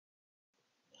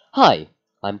Hi,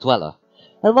 I'm Dweller,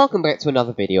 and welcome back to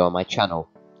another video on my channel.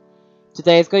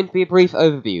 Today is going to be a brief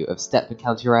overview of Stepford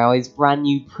County Railway's brand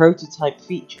new prototype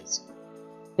features.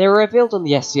 They were revealed on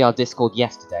the SCR Discord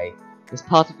yesterday as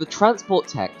part of the Transport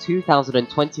Tech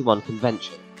 2021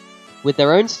 convention, with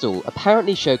their own stall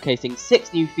apparently showcasing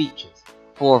 6 new features,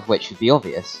 4 of which should be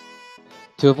obvious.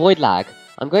 To avoid lag,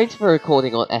 I'm going to be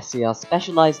recording on SCR's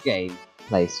specialised game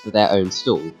place for their own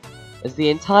stall, as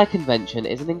the entire convention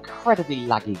is an incredibly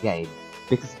laggy game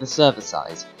because of the server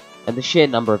size and the sheer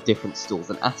number of different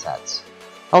stalls and assets.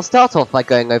 I'll start off by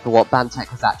going over what Bantech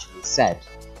has actually said.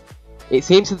 It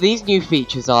seems that these new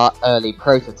features are early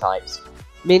prototypes,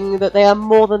 meaning that they are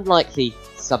more than likely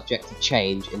subject to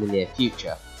change in the near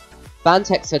future.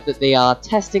 Bantech said that they are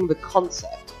testing the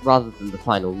concept rather than the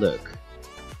final look.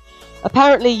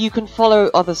 Apparently you can follow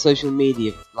other social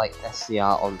media like SCR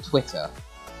on Twitter,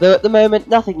 though at the moment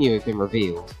nothing new has been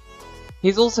revealed.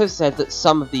 He's also said that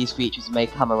some of these features may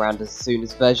come around as soon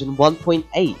as version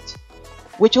 1.8,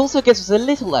 which also gives us a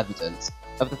little evidence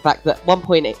of the fact that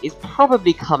 1.8 is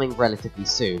probably coming relatively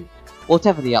soon,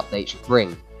 whatever the update should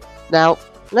bring. Now,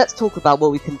 let's talk about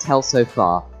what we can tell so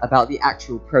far about the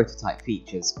actual prototype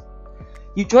features.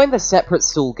 You join the separate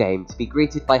stall game to be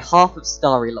greeted by half of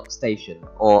Starry Lock Station,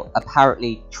 or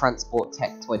apparently Transport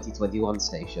Tech 2021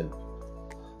 station.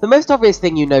 The most obvious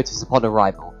thing you notice upon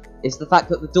arrival is the fact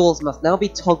that the doors must now be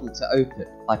toggled to open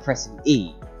by pressing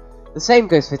E. The same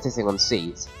goes for sitting on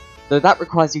seats, though that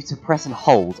requires you to press and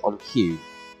hold on Q.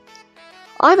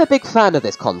 I'm a big fan of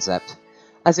this concept,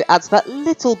 as it adds that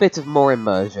little bit of more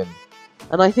immersion,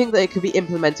 and I think that it could be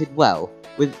implemented well,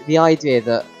 with the idea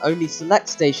that only select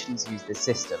stations use this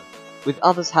system, with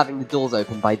others having the doors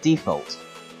open by default.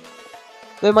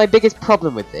 Though my biggest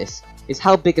problem with this is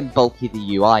how big and bulky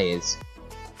the UI is,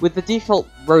 with the default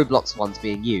Roblox ones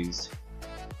being used.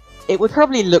 It would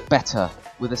probably look better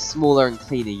with a smaller and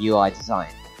cleaner UI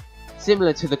design,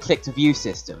 similar to the click-to-view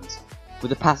systems, with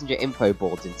the passenger info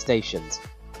boards in stations.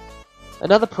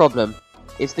 Another problem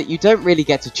is that you don't really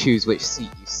get to choose which seat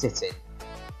you sit in,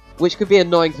 which could be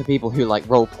annoying for people who like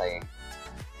role-playing.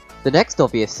 The next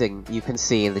obvious thing you can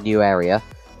see in the new area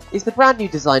is the brand new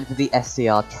design for the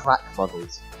SCR track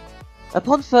models.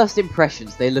 Upon first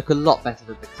impressions, they look a lot better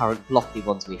than the current blocky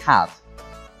ones we have,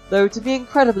 though to be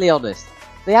incredibly honest,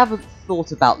 they haven't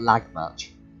thought about lag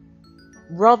much.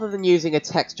 Rather than using a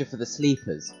texture for the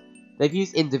sleepers, they've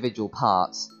used individual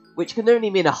parts, which can only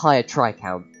mean a higher try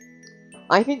count.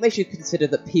 I think they should consider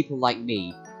that people like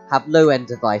me have low-end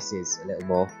devices a little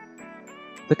more.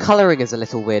 The colouring is a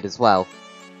little weird as well.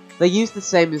 They use the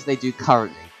same as they do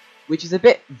currently, which is a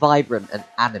bit vibrant and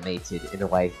animated in a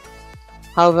way.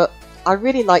 However, I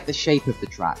really like the shape of the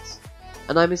tracks,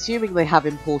 and I'm assuming they have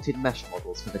imported mesh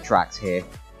models for the tracks here,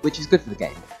 which is good for the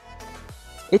game.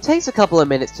 It takes a couple of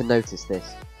minutes to notice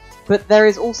this, but there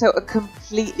is also a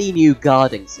completely new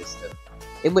guarding system,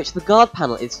 in which the guard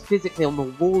panel is physically on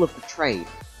the wall of the train,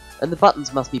 and the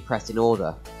buttons must be pressed in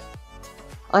order.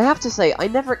 I have to say, I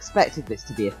never expected this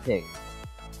to be a thing,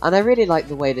 and I really like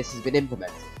the way this has been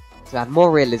implemented, to add more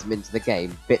realism into the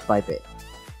game, bit by bit.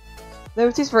 Though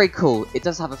it is very cool, it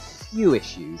does have a few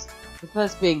issues, the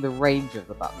first being the range of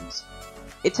the buttons.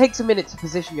 It takes a minute to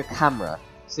position your camera,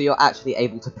 so you're actually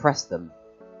able to press them,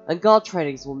 and guard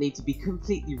trainings will need to be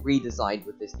completely redesigned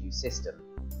with this new system.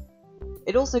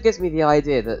 It also gives me the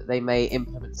idea that they may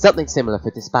implement something similar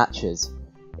for dispatchers,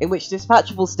 in which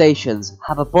dispatchable stations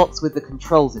have a box with the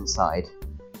controls inside,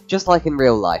 just like in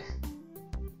real life.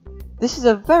 This is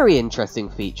a very interesting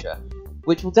feature,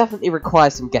 which will definitely require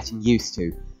some getting used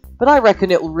to, but I reckon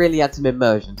it will really add some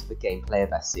immersion to the gameplay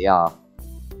of SCR.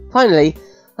 Finally,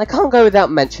 I can't go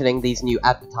without mentioning these new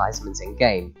advertisements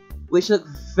in-game, which look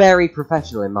very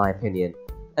professional in my opinion.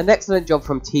 An excellent job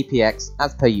from TPX,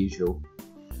 as per usual.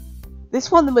 This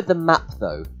one with the map,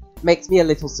 though, makes me a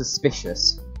little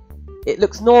suspicious. It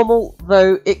looks normal,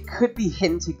 though it could be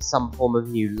hinting some form of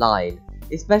new line,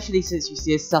 especially since you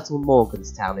see a subtle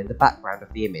Morganstown in the background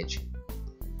of the image.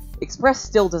 Express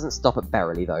still doesn't stop at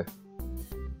Berrily, though.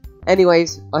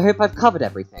 Anyways, I hope I've covered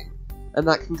everything, and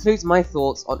that concludes my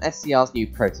thoughts on SCR's new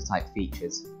prototype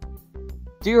features.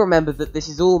 Do remember that this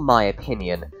is all my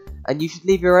opinion, and you should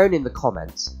leave your own in the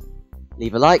comments.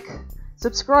 Leave a like,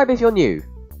 subscribe if you're new,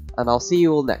 and I'll see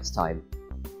you all next time.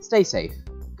 Stay safe.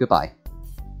 Goodbye.